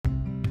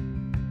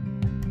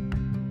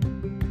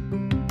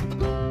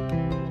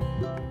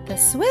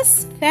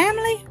Swiss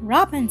Family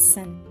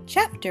Robinson,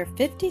 Chapter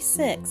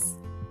 56.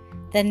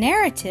 The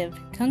narrative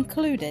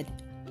concluded.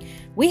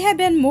 We had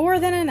been more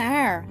than an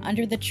hour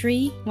under the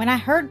tree when I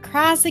heard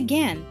cries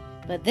again,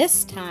 but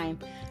this time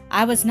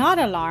I was not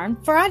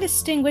alarmed, for I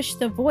distinguished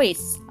the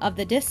voice of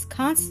the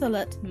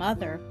disconsolate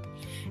mother,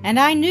 and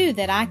I knew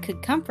that I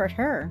could comfort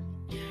her.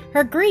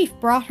 Her grief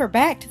brought her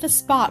back to the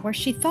spot where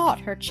she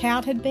thought her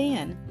child had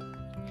been.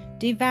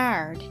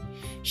 Devoured.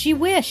 She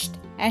wished,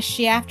 as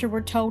she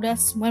afterward told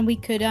us when we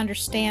could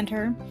understand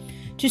her,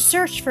 to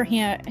search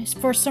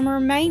for some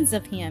remains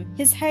of him,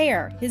 his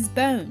hair, his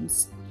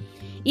bones,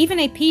 even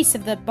a piece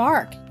of the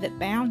bark that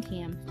bound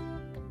him.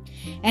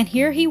 And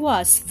here he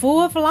was, full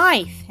of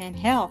life and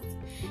health.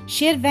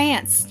 She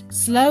advanced,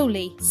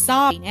 slowly,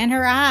 sobbing, and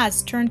her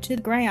eyes turned to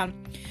the ground.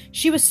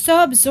 She was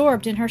so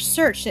absorbed in her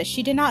search that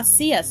she did not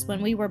see us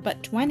when we were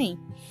but 20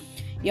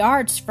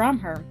 yards from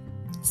her.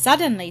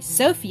 Suddenly,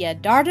 Sophia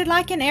darted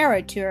like an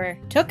arrow to her,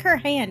 took her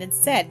hand, and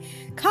said,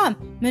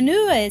 "Come,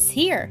 Manua is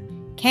here."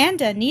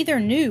 Canda neither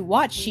knew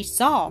what she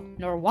saw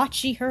nor what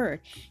she heard.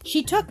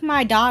 She took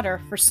my daughter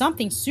for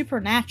something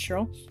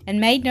supernatural and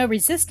made no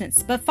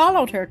resistance, but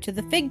followed her to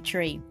the fig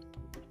tree.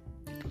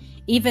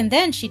 Even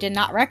then she did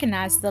not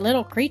recognize the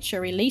little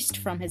creature released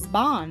from his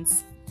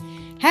bonds.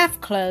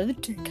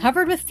 Half-clothed,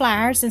 covered with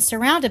flowers, and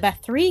surrounded by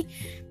 3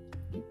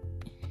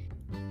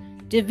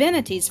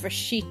 divinities, for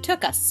she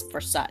took us for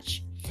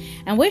such,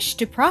 and wished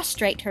to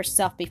prostrate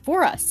herself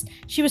before us.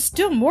 She was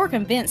still more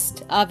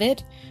convinced of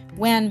it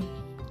when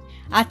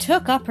I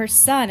took up her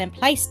son and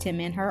placed him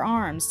in her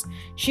arms.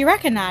 She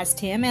recognized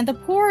him, and the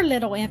poor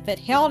little infant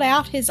held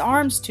out his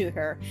arms to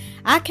her.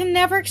 I can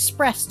never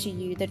express to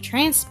you the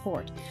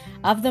transport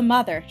of the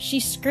mother. She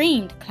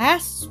screamed,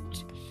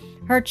 clasped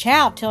her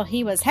child till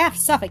he was half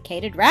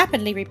suffocated,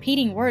 rapidly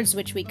repeating words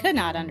which we could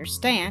not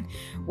understand,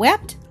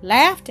 wept,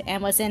 laughed,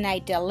 and was in a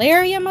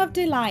delirium of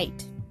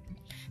delight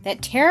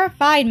that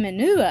terrified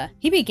Manua.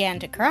 He began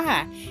to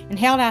cry, and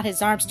held out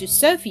his arms to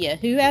Sophia,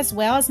 who, as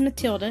well as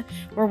Matilda,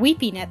 were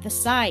weeping at the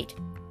sight.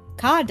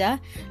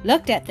 Canda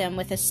looked at them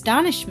with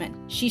astonishment.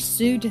 She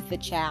soothed the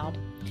child,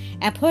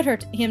 and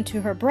put him to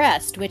her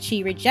breast, which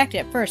he rejected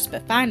at first,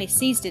 but finally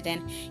seized it,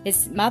 and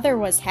his mother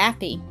was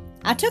happy.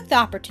 I took the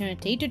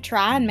opportunity to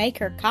try and make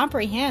her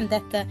comprehend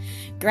that the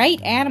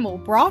great animal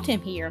brought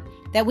him here,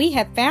 that we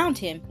had found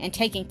him and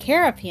taken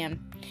care of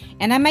him,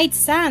 and I made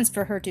signs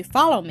for her to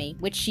follow me,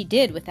 which she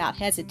did without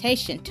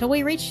hesitation, till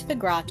we reached the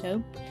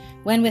grotto,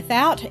 when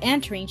without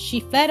entering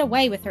she fled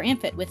away with her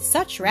infant with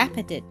such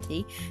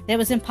rapidity that it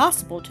was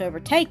impossible to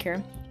overtake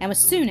her, and was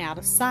soon out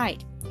of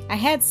sight. I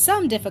had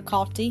some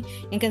difficulty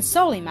in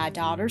consoling my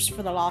daughters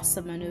for the loss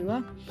of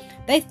Manua.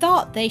 They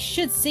thought they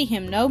should see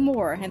him no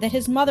more, and that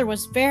his mother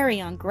was very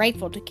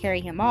ungrateful to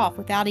carry him off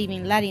without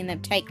even letting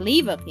them take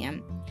leave of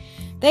him.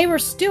 They were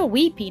still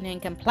weeping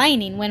and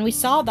complaining when we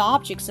saw the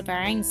objects of our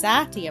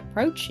anxiety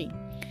approaching.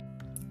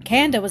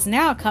 Canda was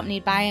now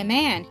accompanied by a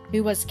man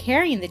who was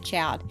carrying the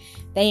child.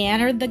 They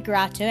entered the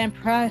grotto and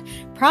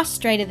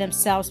prostrated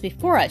themselves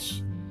before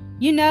us.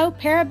 You know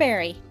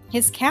Paraberry.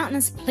 His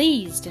countenance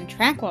pleased and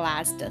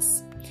tranquilized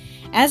us.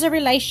 As a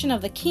relation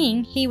of the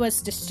king, he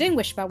was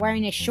distinguished by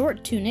wearing a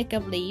short tunic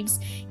of leaves.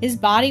 His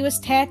body was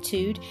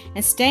tattooed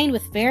and stained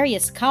with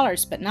various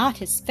colors, but not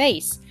his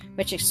face,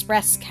 which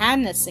expressed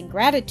kindness and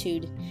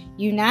gratitude,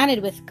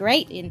 united with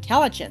great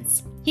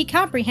intelligence. He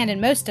comprehended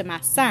most of my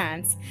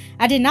signs.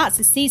 I did not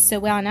succeed so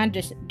well in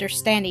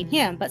understanding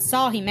him, but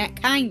saw he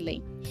meant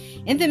kindly.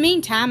 In the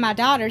meantime, my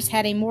daughters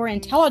had a more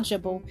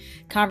intelligible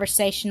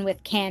conversation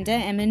with Canda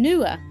and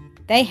Manua.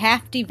 They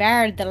half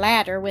devoured the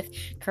latter with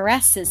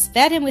caresses,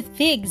 fed him with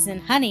figs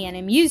and honey, and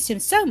amused him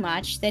so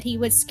much that he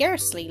would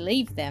scarcely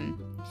leave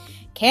them.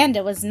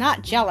 Canda was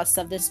not jealous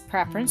of this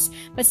preference,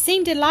 but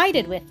seemed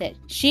delighted with it.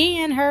 She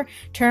in her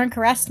turn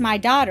caressed my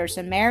daughters,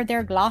 and admired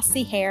their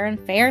glossy hair and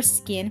fair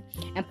skin,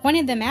 and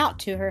pointed them out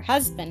to her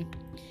husband.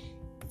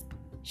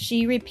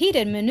 She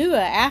repeated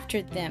Manua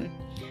after them,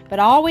 but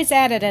always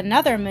added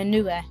another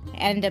Manua,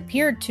 and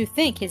appeared to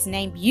think his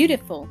name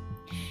beautiful.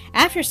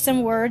 After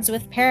some words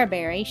with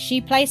Paraberry, she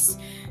placed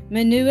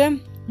Manua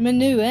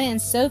in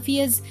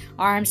Sophia's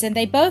arms, and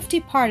they both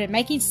departed,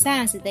 making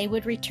signs that they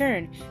would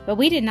return, but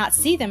we did not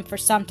see them for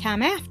some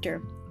time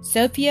after.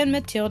 Sophia and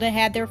Matilda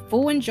had their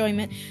full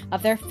enjoyment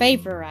of their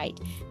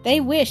favorite. They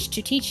wished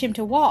to teach him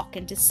to walk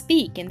and to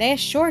speak, and they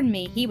assured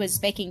me he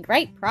was making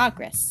great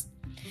progress.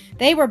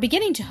 They were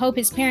beginning to hope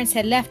his parents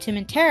had left him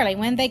entirely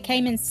when they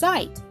came in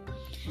sight.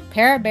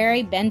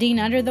 Paraberry bending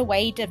under the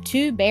weight of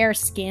 2 bear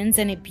skins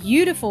and a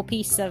beautiful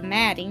piece of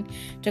matting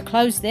to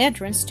close the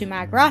entrance to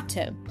my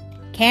grotto.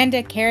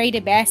 Canda carried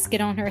a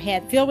basket on her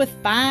head filled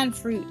with fine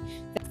fruit,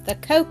 the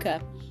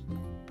coca,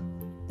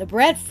 the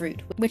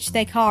breadfruit, which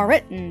they call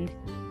rittend,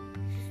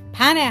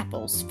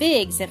 pineapples,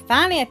 figs, and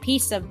finally a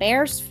piece of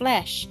bear's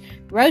flesh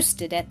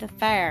roasted at the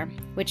fire,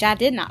 which I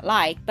did not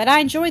like, but I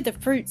enjoyed the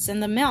fruits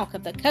and the milk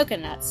of the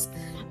coconuts.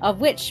 of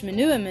which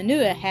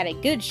Menua had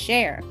a good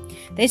share.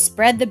 They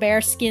spread the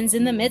bear skins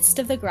in the midst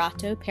of the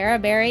grotto.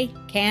 Paraberry,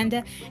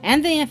 Kanda,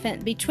 and the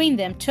infant between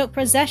them took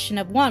possession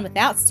of one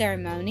without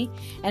ceremony,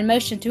 and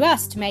motioned to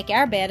us to make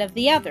our bed of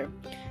the other.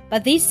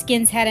 But these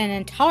skins had an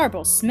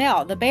intolerable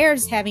smell, the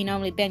bears having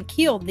only been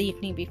killed the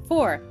evening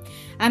before.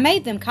 I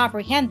made them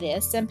comprehend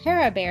this, and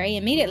Paraberry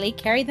immediately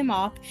carried them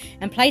off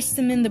and placed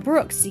them in the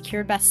brook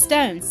secured by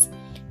stones.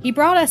 He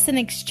brought us in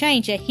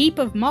exchange a heap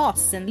of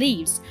moss and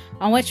leaves,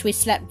 on which we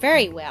slept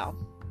very well.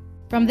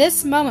 From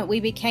this moment we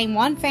became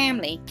one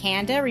family.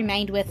 Kanda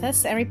remained with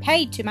us, and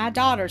repaid to my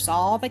daughters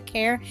all the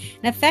care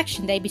and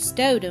affection they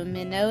bestowed on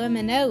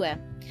Manoa.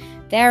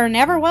 There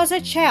never was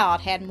a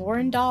child had more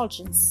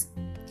indulgence.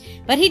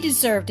 But he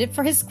deserved it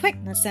for his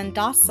quickness and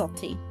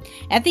docility.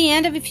 At the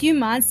end of a few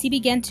months he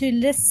began to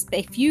lisp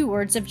a few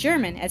words of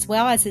German, as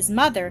well as his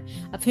mother,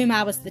 of whom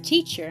I was the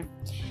teacher,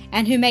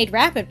 and who made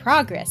rapid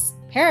progress.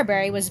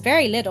 Paraberry was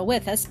very little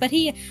with us, but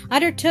he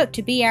undertook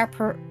to be our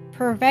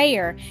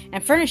purveyor,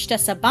 and furnished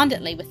us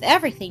abundantly with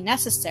everything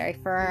necessary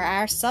for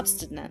our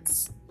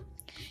subsistence.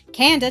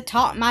 Kanda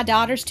taught my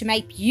daughters to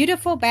make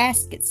beautiful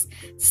baskets,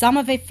 some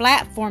of a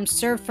flat form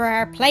served for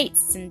our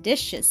plates and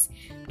dishes.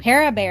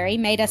 Paraberry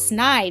made us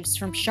knives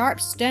from sharp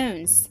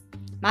stones.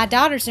 My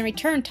daughters in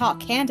return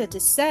taught Kanda to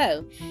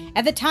sew.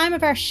 At the time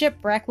of our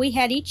shipwreck we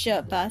had each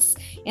of us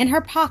in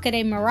her pocket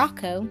a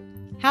Morocco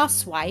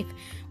housewife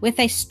with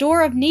a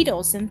store of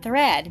needles and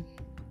thread.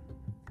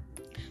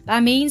 By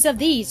means of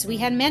these we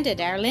had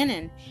mended our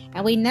linen,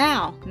 and we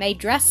now made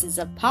dresses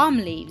of palm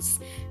leaves.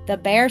 The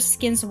bear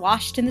skins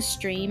washed in the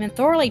stream and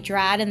thoroughly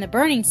dried in the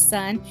burning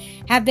sun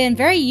have been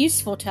very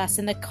useful to us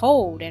in the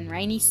cold and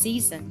rainy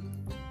season.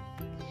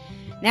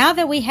 Now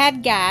that we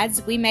had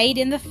guides, we made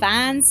in the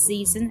fine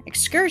season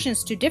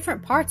excursions to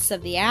different parts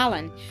of the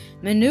island.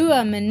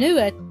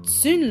 Menua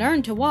soon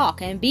learned to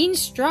walk, and being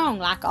strong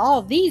like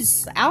all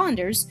these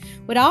islanders,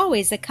 would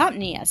always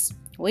accompany us.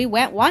 We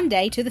went one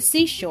day to the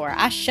seashore.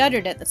 I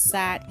shuddered at the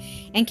sight,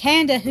 and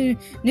Kanda, who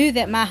knew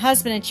that my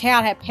husband and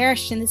child had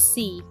perished in the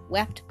sea,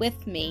 wept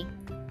with me.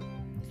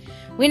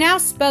 We now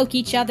spoke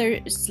each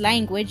other's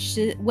language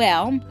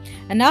well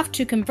enough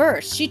to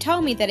converse. She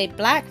told me that a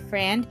black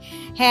friend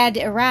had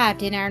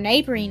arrived in our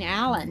neighboring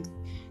island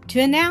to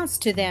announce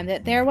to them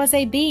that there was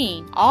a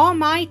being,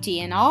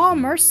 almighty and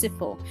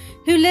all-merciful,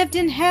 who lived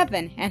in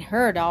heaven and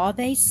heard all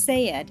they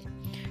said.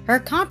 Her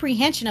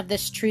comprehension of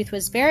this truth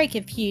was very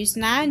confused,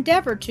 and I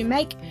endeavored to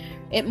make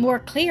it more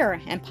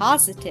clear and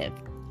positive.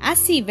 "I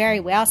see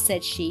very well,"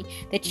 said she,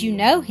 "that you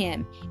know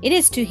him. It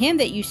is to him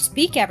that you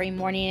speak every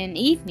morning and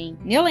evening,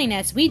 kneeling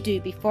as we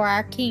do before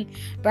our king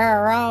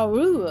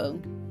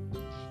Bararuo."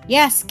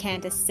 "Yes,"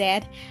 Kanda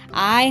said,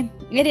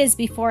 it is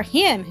before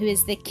him who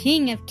is the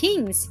King of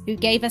Kings, who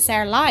gave us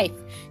our life,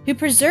 who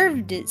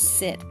preserved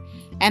it,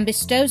 and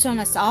bestows on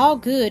us all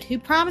good, who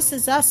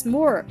promises us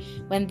more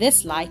when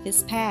this life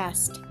is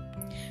past."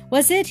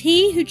 "Was it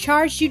he who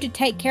charged you to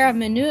take care of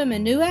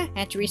Menua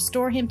and to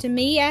restore him to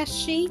me?" asked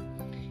she.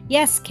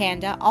 "Yes,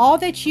 Kanda, all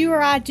that you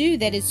or I do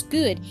that is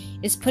good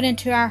is put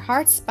into our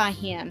hearts by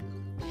him."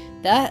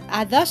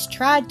 I thus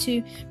tried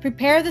to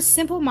prepare the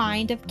simple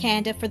mind of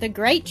Kanda for the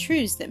great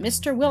truths that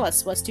Mr.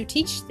 Willis was to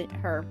teach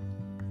her.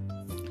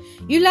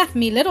 "You left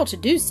me little to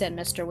do," said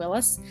Mr.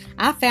 Willis.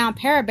 "I found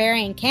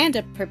Paraberry and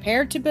Kanda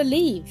prepared to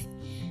believe,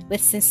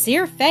 with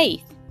sincere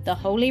faith, the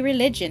holy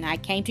religion I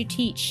came to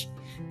teach.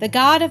 The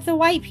God of the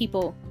white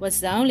people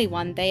was the only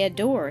one they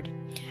adored.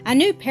 I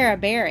knew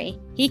Paraberry.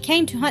 He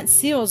came to hunt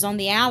seals on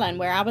the island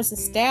where I was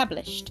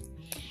established,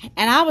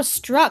 and I was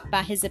struck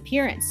by his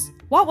appearance.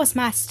 What was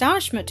my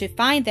astonishment to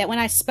find that when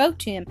I spoke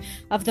to him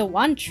of the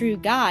one true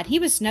God, he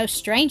was no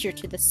stranger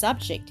to the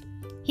subject.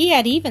 He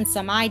had even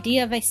some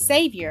idea of a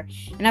Savior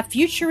and of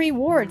future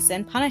rewards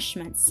and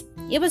punishments.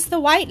 "It was the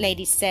white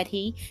lady," said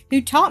he,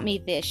 "who taught me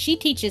this. She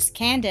teaches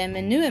Kanda and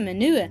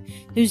Menua,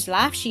 whose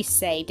life she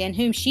saved, and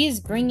whom she is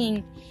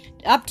bringing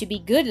up to be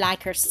good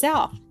like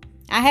herself.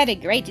 I had a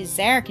great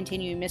desire,"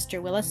 continued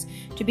Mr. Willis,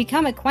 "to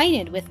become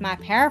acquainted with my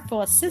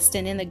powerful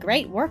assistant in the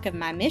great work of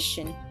my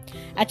mission.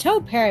 I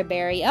told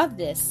Paraberry of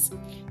this,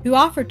 who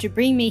offered to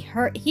bring me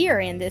here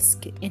in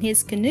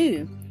his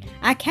canoe.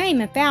 I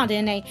came and found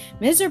in a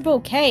miserable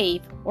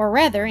cave, or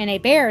rather in a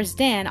bear's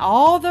den,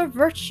 all the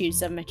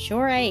virtues of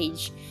mature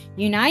age,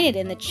 united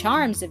in the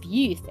charms of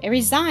youth, a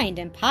resigned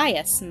and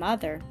pious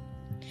mother,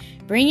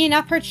 bringing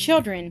up her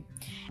children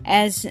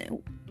as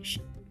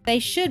they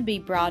should be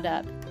brought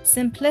up,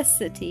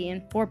 simplicity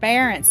and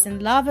forbearance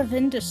and love of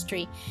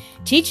industry,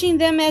 teaching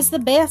them as the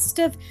best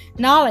of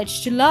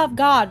knowledge to love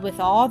God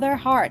with all their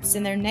hearts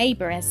and their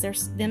neighbor as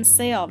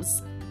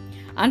themselves.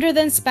 Under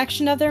the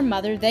inspection of their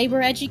mother, they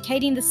were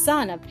educating the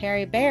son of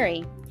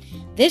Paraberry.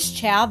 This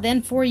child,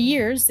 then 4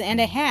 years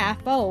and a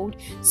half old,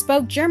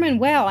 spoke German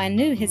well and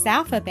knew his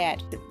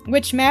alphabet,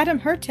 which Madame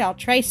Hertel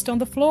traced on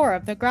the floor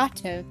of the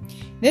grotto.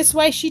 This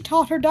way she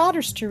taught her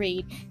daughters to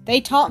read.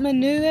 They taught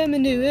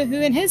Menua, who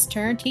in his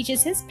turn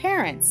teaches his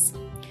parents.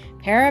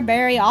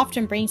 Parabury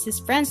often brings his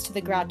friends to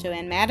the grotto,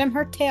 and Madame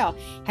Hertel,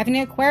 having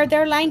acquired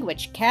their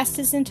language,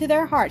 casts into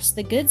their hearts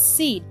the good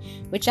seed,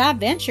 which I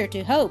venture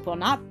to hope will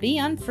not be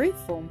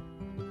unfruitful.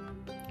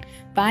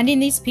 Finding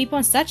these people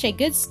in such a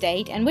good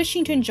state, and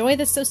wishing to enjoy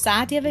the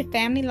society of a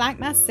family like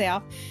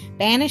myself,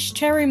 banished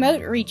to a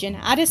remote region,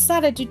 I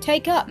decided to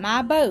take up my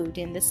abode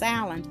in this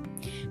island.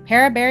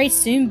 Parabury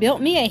soon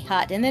built me a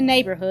hut in the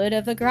neighborhood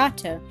of the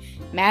grotto.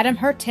 Madame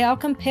Hertel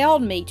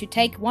compelled me to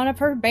take one of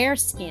her bear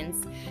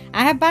skins.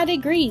 I have by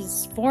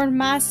degrees formed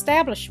my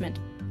establishment,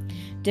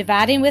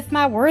 dividing with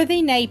my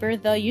worthy neighbor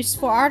the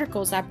useful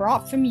articles I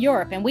brought from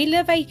Europe, and we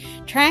live a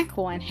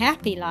tranquil and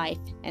happy life.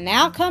 And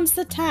now comes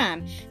the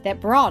time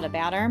that brought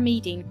about our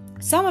meeting.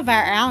 Some of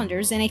our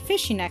islanders in a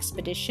fishing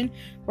expedition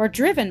were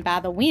driven by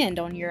the wind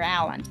on your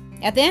island.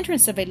 At the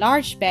entrance of a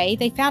large bay,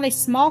 they found a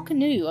small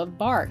canoe of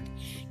bark,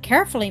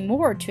 carefully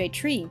moored to a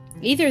tree.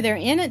 Either their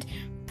innate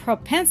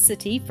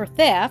propensity for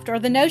theft or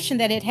the notion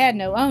that it had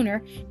no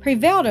owner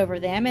prevailed over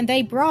them, and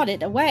they brought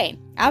it away.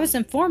 I was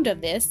informed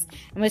of this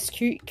and was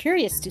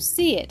curious to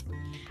see it.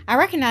 I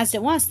recognized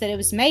at once that it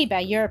was made by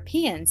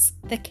Europeans.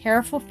 The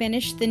careful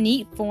finish, the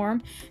neat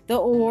form, the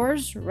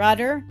oars,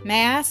 rudder,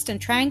 mast,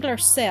 and triangular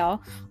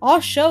sail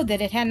all showed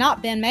that it had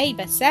not been made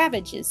by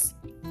savages.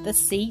 The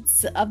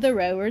seats of the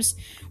rowers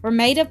were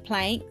made of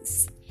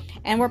planks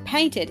and were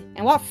painted,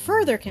 and what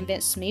further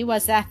convinced me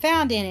was that I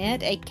found in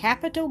it a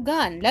capital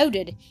gun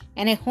loaded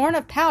and a horn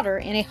of powder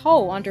in a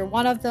hole under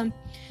one of the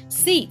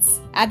seats.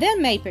 I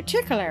then made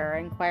particular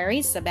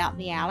inquiries about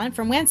the island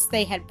from whence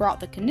they had brought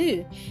the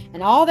canoe,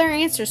 and all their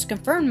answers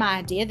confirmed my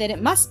idea that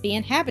it must be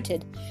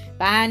inhabited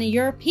by an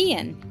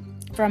European,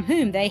 from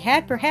whom they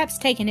had perhaps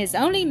taken his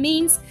only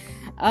means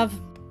of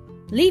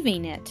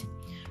leaving it.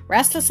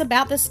 Restless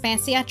about this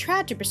fancy, I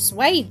tried to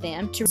persuade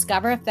them to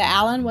discover if the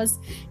island was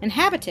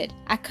inhabited.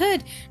 I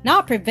could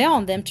not prevail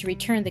on them to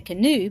return the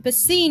canoe, but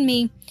seeing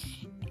me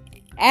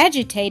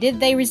agitated,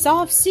 they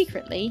resolved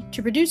secretly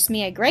to produce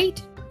me a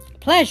great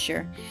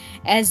pleasure,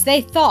 as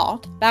they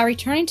thought, by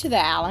returning to the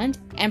island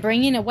and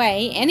bringing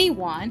away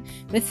anyone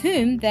with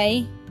whom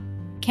they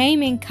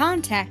came in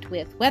contact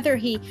with, whether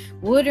he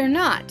would or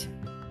not.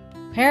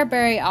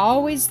 Parabury,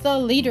 always the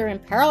leader in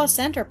perilous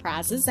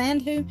enterprises, and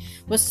who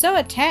was so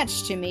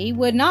attached to me,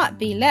 would not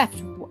be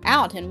left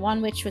out in one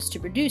which was to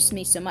produce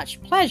me so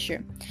much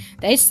pleasure.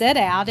 They set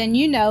out, and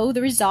you know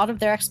the result of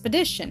their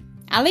expedition.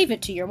 I leave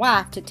it to your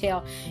wife to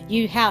tell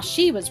you how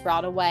she was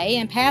brought away,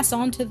 and pass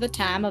on to the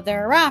time of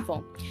their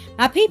arrival.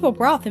 My people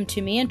brought them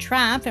to me in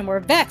triumph, and were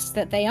vexed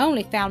that they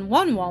only found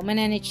one woman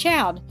and a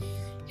child,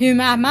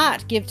 whom I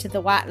might give to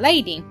the white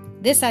lady.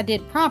 This I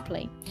did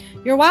promptly.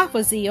 Your wife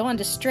was ill and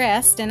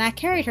distressed, and I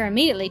carried her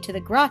immediately to the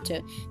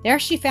grotto. There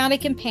she found a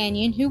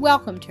companion who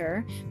welcomed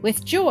her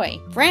with joy.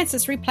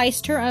 Frances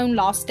replaced her own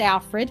lost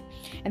Alfred,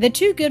 and the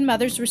two good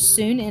mothers were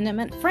soon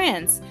intimate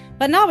friends.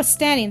 But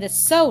notwithstanding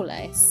this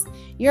solace,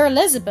 your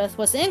Elizabeth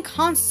was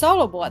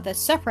inconsolable at the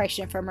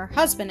separation from her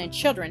husband and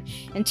children,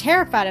 and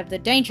terrified of the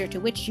danger to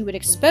which you would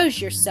expose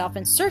yourself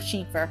in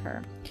searching for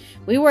her.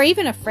 We were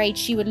even afraid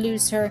she would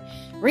lose her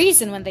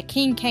reason when the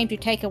king came to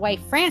take away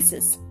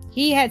Francis.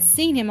 He had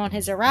seen him on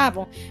his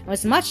arrival, and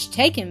was much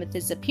taken with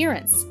his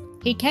appearance.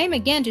 He came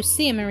again to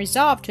see him, and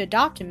resolved to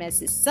adopt him as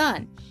his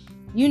son.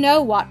 You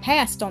know what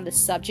passed on this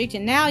subject,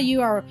 and now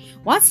you are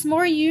once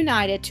more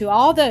united to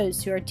all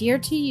those who are dear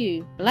to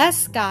you.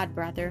 Bless God,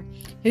 brother,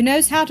 who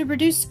knows how to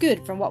produce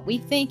good from what we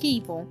think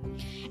evil,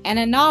 and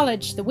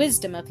acknowledge the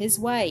wisdom of his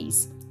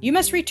ways. You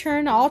must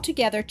return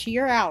altogether to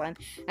your island.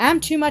 I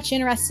am too much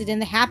interested in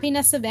the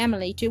happiness of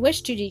Emily to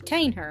wish to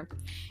detain her,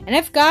 and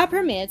if God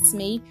permits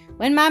me,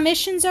 when my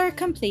missions are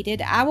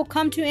completed, I will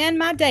come to end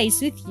my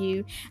days with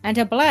you, and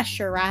to bless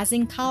your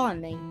rising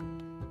colony.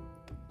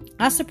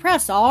 I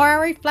suppress all our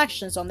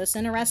reflections on this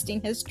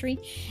interesting history,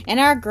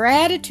 and our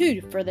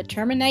gratitude for the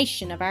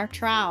termination of our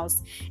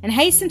trials, and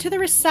hasten to the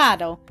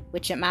recital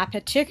which, at my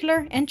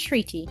particular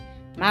entreaty,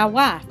 my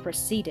wife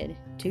proceeded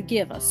to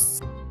give us.